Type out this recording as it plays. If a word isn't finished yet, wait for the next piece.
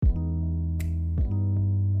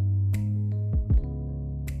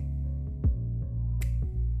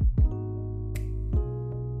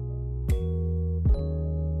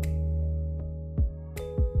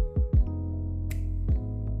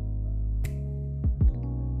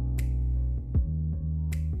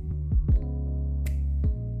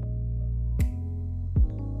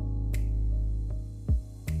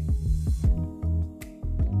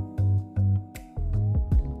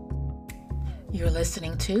You're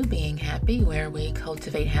listening to Being Happy, where we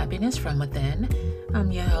cultivate happiness from within.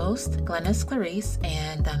 I'm your host, Glennis Clarice,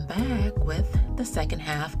 and I'm back with the second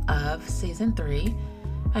half of Season 3.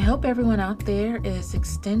 I hope everyone out there is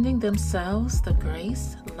extending themselves the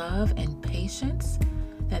grace, love, and patience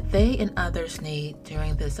that they and others need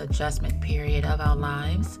during this adjustment period of our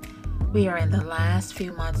lives. We are in the last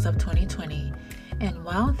few months of 2020, and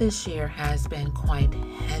while this year has been quite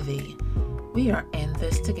heavy, we are in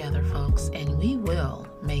this together, folks, and we will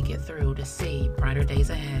make it through to see brighter days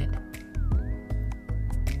ahead.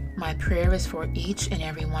 My prayer is for each and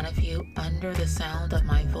every one of you under the sound of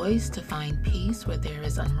my voice to find peace where there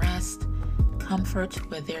is unrest, comfort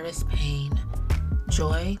where there is pain,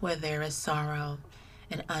 joy where there is sorrow,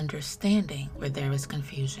 and understanding where there is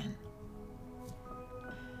confusion.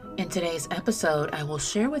 In today's episode, I will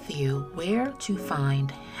share with you where to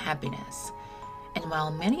find happiness. And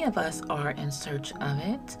while many of us are in search of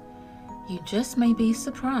it, you just may be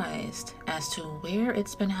surprised as to where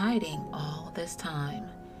it's been hiding all this time.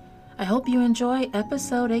 I hope you enjoy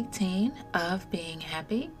episode 18 of Being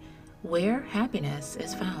Happy, where happiness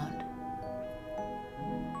is found.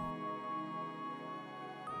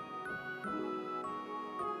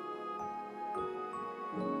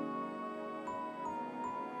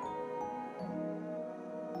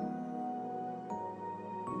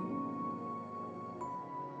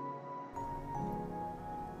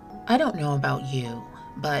 I don't know about you,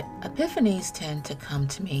 but epiphanies tend to come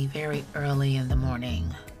to me very early in the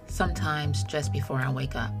morning, sometimes just before I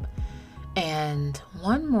wake up. And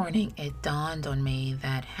one morning it dawned on me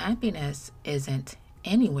that happiness isn't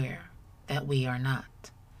anywhere that we are not.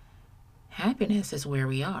 Happiness is where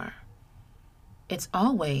we are. It's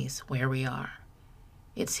always where we are.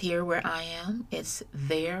 It's here where I am. It's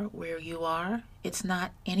there where you are. It's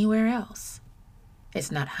not anywhere else. It's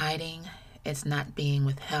not hiding. It's not being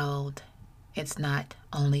withheld. It's not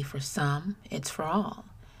only for some, it's for all.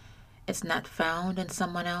 It's not found in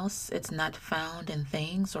someone else. It's not found in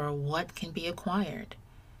things or what can be acquired.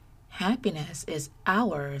 Happiness is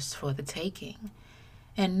ours for the taking.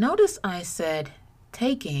 And notice I said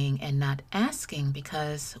taking and not asking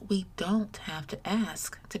because we don't have to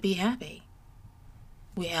ask to be happy.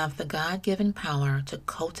 We have the God-given power to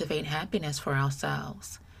cultivate happiness for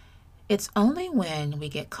ourselves. It's only when we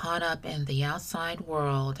get caught up in the outside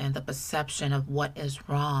world and the perception of what is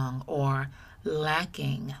wrong or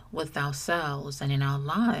lacking with ourselves and in our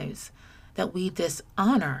lives that we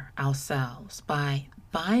dishonor ourselves by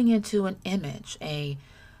buying into an image, a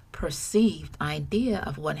perceived idea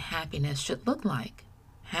of what happiness should look like.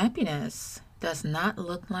 Happiness does not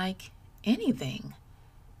look like anything.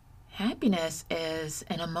 Happiness is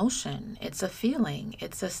an emotion, it's a feeling,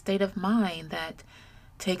 it's a state of mind that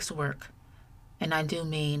takes work, and I do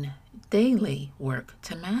mean daily work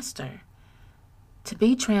to master. To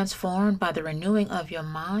be transformed by the renewing of your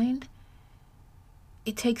mind,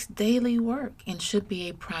 it takes daily work and should be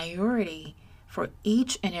a priority for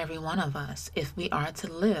each and every one of us if we are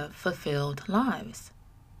to live fulfilled lives.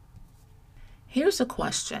 Here's a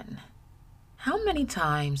question. How many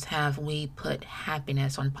times have we put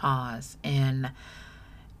happiness on pause in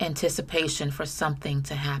anticipation for something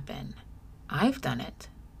to happen? I've done it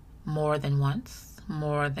more than once,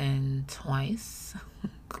 more than twice,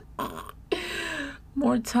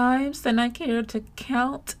 more times than I care to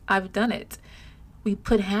count. I've done it. We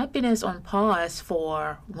put happiness on pause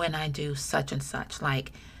for when I do such and such,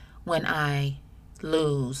 like when I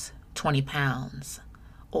lose 20 pounds,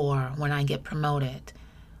 or when I get promoted,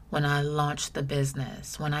 when I launch the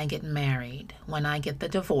business, when I get married, when I get the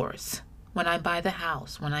divorce, when I buy the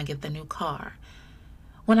house, when I get the new car,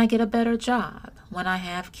 when I get a better job, when I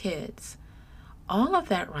have kids. All of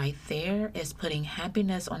that right there is putting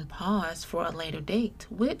happiness on pause for a later date,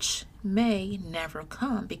 which may never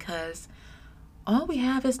come because all we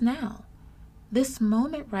have is now, this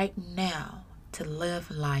moment right now, to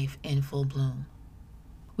live life in full bloom.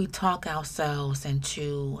 We talk ourselves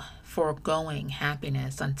into foregoing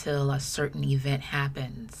happiness until a certain event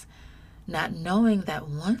happens, not knowing that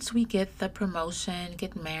once we get the promotion,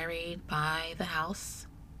 get married, buy the house,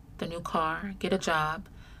 the new car, get a job,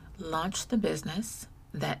 launch the business,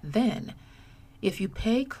 that then, if you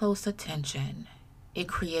pay close attention, it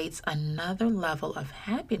creates another level of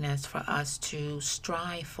happiness for us to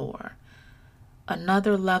strive for,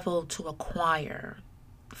 another level to acquire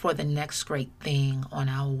for the next great thing on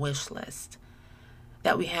our wish list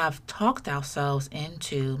that we have talked ourselves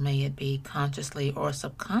into, may it be consciously or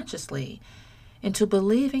subconsciously, into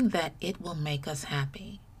believing that it will make us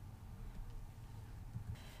happy.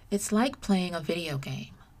 It's like playing a video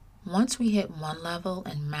game. Once we hit one level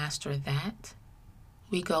and master that,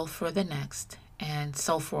 we go for the next and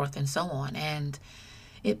so forth and so on. And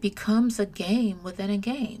it becomes a game within a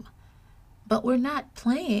game. But we're not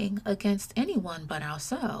playing against anyone but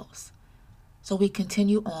ourselves. So we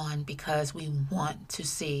continue on because we want to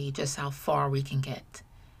see just how far we can get.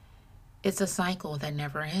 It's a cycle that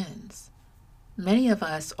never ends. Many of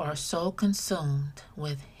us are so consumed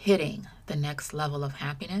with hitting the next level of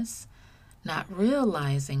happiness, not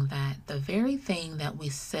realizing that the very thing that we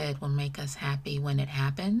said will make us happy when it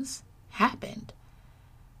happens, happened.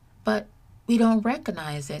 But we don't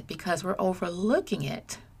recognize it because we're overlooking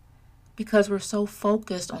it, because we're so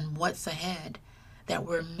focused on what's ahead that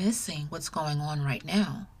we're missing what's going on right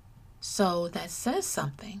now. So that says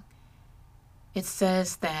something. It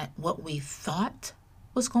says that what we thought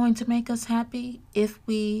was going to make us happy if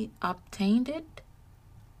we obtained it,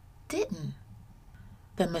 didn't.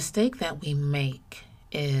 The mistake that we make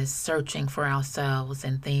is searching for ourselves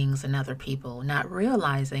and things and other people, not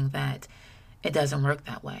realizing that it doesn't work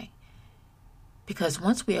that way. Because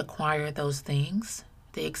once we acquire those things,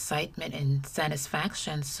 the excitement and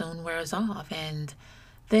satisfaction soon wears off, and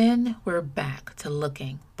then we're back to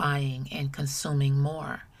looking, buying, and consuming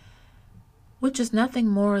more, which is nothing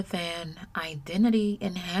more than identity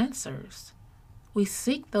enhancers. We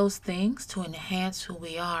seek those things to enhance who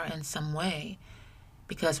we are in some way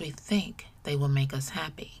because we think they will make us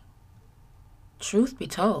happy. Truth be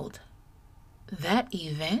told, that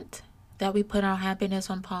event that we put our happiness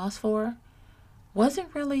on pause for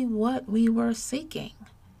wasn't really what we were seeking.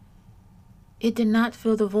 It did not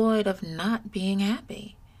fill the void of not being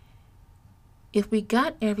happy. If we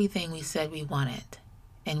got everything we said we wanted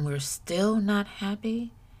and we're still not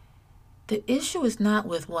happy, the issue is not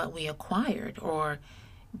with what we acquired or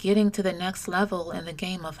getting to the next level in the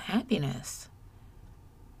game of happiness.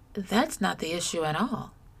 That's not the issue at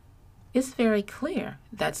all. It's very clear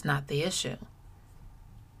that's not the issue.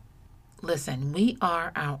 Listen, we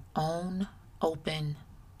are our own open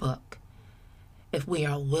book. If we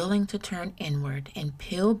are willing to turn inward and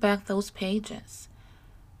peel back those pages,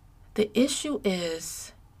 the issue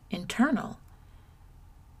is internal.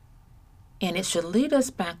 And it should lead us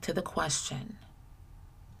back to the question,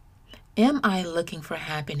 am I looking for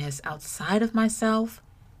happiness outside of myself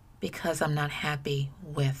because I'm not happy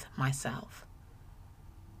with myself?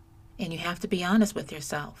 And you have to be honest with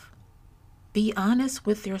yourself. Be honest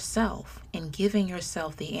with yourself in giving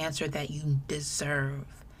yourself the answer that you deserve.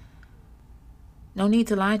 No need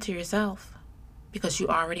to lie to yourself because you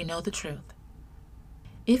already know the truth.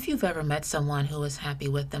 If you've ever met someone who is happy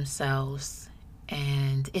with themselves,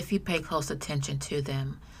 and if you pay close attention to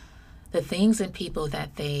them, the things and people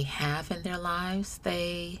that they have in their lives,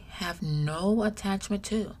 they have no attachment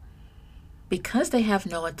to. Because they have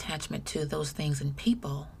no attachment to those things and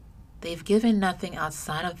people, they've given nothing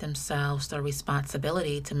outside of themselves the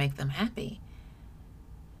responsibility to make them happy.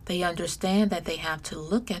 They understand that they have to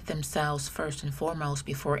look at themselves first and foremost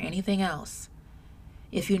before anything else.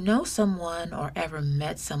 If you know someone or ever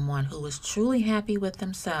met someone who is truly happy with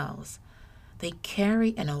themselves, they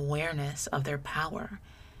carry an awareness of their power,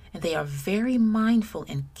 and they are very mindful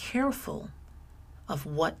and careful of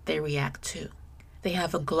what they react to. They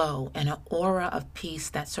have a glow and an aura of peace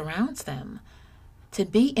that surrounds them. To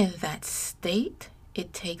be in that state,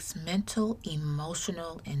 it takes mental,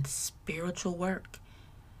 emotional, and spiritual work.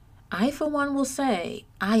 I, for one, will say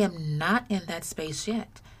I am not in that space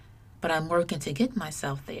yet, but I'm working to get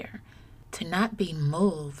myself there. To not be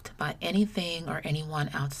moved by anything or anyone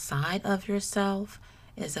outside of yourself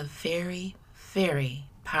is a very, very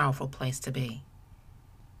powerful place to be.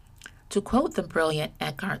 To quote the brilliant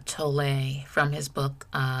Eckhart Tolle from his book,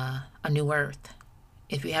 A New Earth,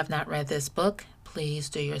 if you have not read this book, please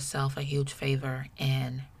do yourself a huge favor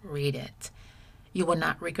and read it. You will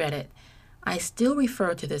not regret it. I still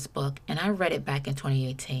refer to this book, and I read it back in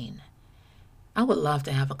 2018. I would love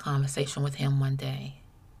to have a conversation with him one day.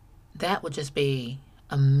 That would just be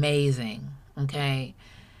amazing, okay?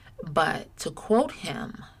 But to quote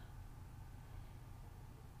him,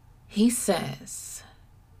 he says,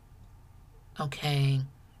 okay,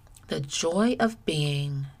 the joy of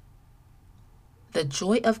being,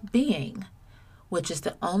 which is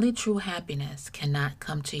the only true happiness, cannot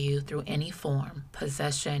come to you through any form,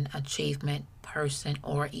 possession, achievement, person,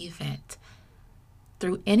 or event.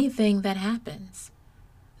 Through anything that happens,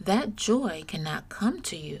 that joy cannot come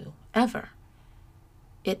to you ever.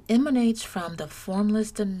 It emanates from the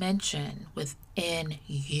formless dimension within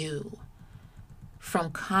you,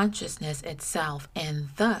 from consciousness itself, and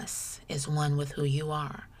thus is one with who you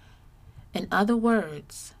are. In other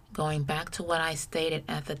words, going back to what I stated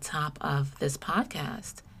at the top of this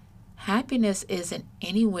podcast, happiness isn't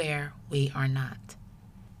anywhere we are not.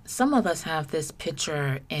 Some of us have this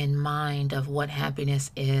picture in mind of what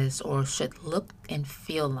happiness is or should look and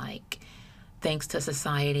feel like, thanks to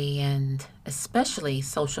society and especially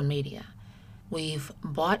social media. We've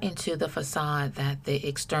bought into the facade that the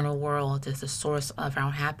external world is the source of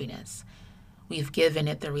our happiness. We've given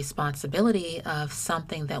it the responsibility of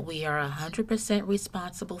something that we are 100%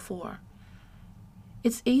 responsible for.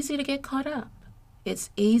 It's easy to get caught up. It's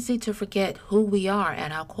easy to forget who we are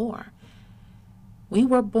at our core. We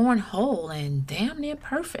were born whole and damn near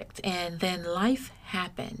perfect, and then life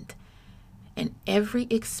happened. And every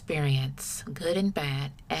experience, good and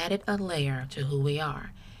bad, added a layer to who we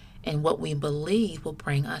are and what we believe will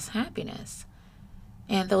bring us happiness.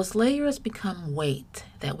 And those layers become weight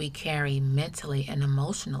that we carry mentally and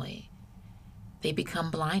emotionally. They become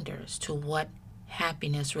blinders to what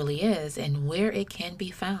happiness really is and where it can be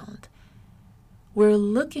found. We're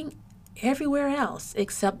looking everywhere else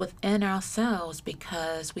except within ourselves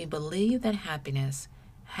because we believe that happiness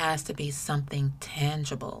has to be something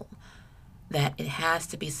tangible, that it has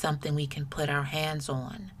to be something we can put our hands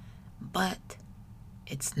on. But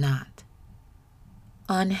it's not.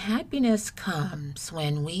 Unhappiness comes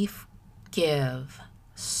when we give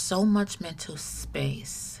so much mental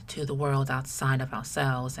space to the world outside of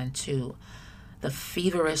ourselves and to the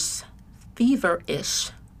feverish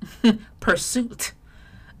pursuit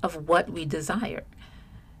of what we desire.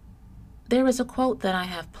 There is a quote that I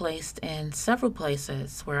have placed in several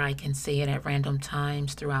places where I can see it at random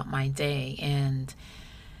times throughout my day, and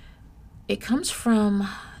it comes from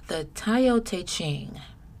the Tao Te Ching,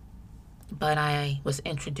 but I was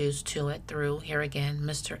introduced to it through, here again,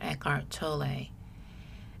 Mr. Eckhart Tolle.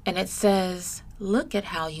 And it says, "Look at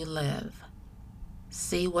how you live.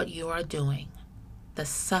 See what you are doing, the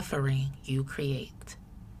suffering you create."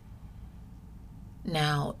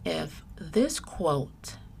 Now, if this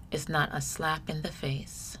quote is not a slap in the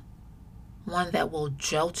face, one that will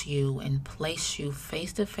jolt you and place you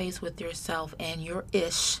face to face with yourself and your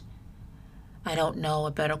ish, I don't know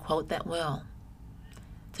a better quote that will.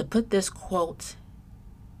 To put this quote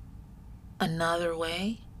another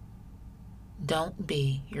way, don't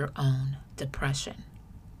be your own depression.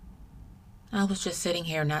 I was just sitting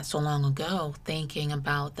here not so long ago thinking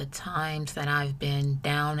about the times that I've been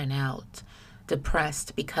down and out,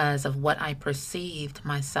 depressed because of what I perceived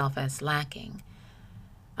myself as lacking.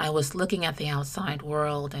 I was looking at the outside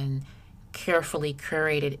world and carefully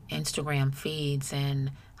curated Instagram feeds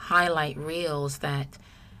and highlight reels that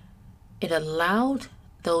it allowed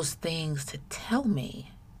those things to tell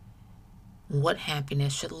me what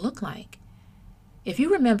happiness should look like. If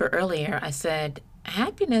you remember earlier, I said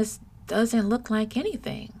happiness doesn't look like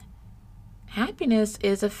anything. Happiness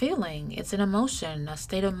is a feeling, it's an emotion, a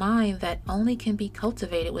state of mind that only can be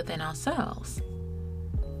cultivated within ourselves.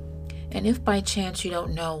 And if by chance you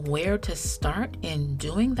don't know where to start in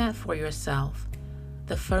doing that for yourself,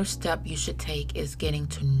 the first step you should take is getting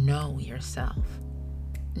to know yourself.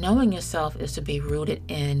 Knowing yourself is to be rooted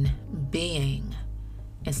in being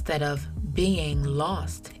instead of being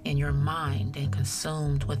lost in your mind and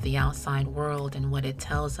consumed with the outside world and what it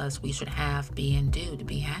tells us we should have, be, and do to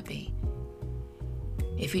be happy.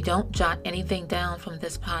 If you don't jot anything down from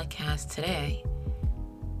this podcast today,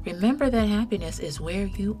 remember that happiness is where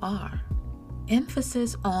you are.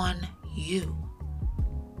 Emphasis on you.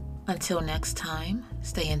 Until next time,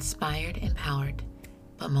 stay inspired, empowered,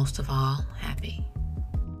 but most of all, happy.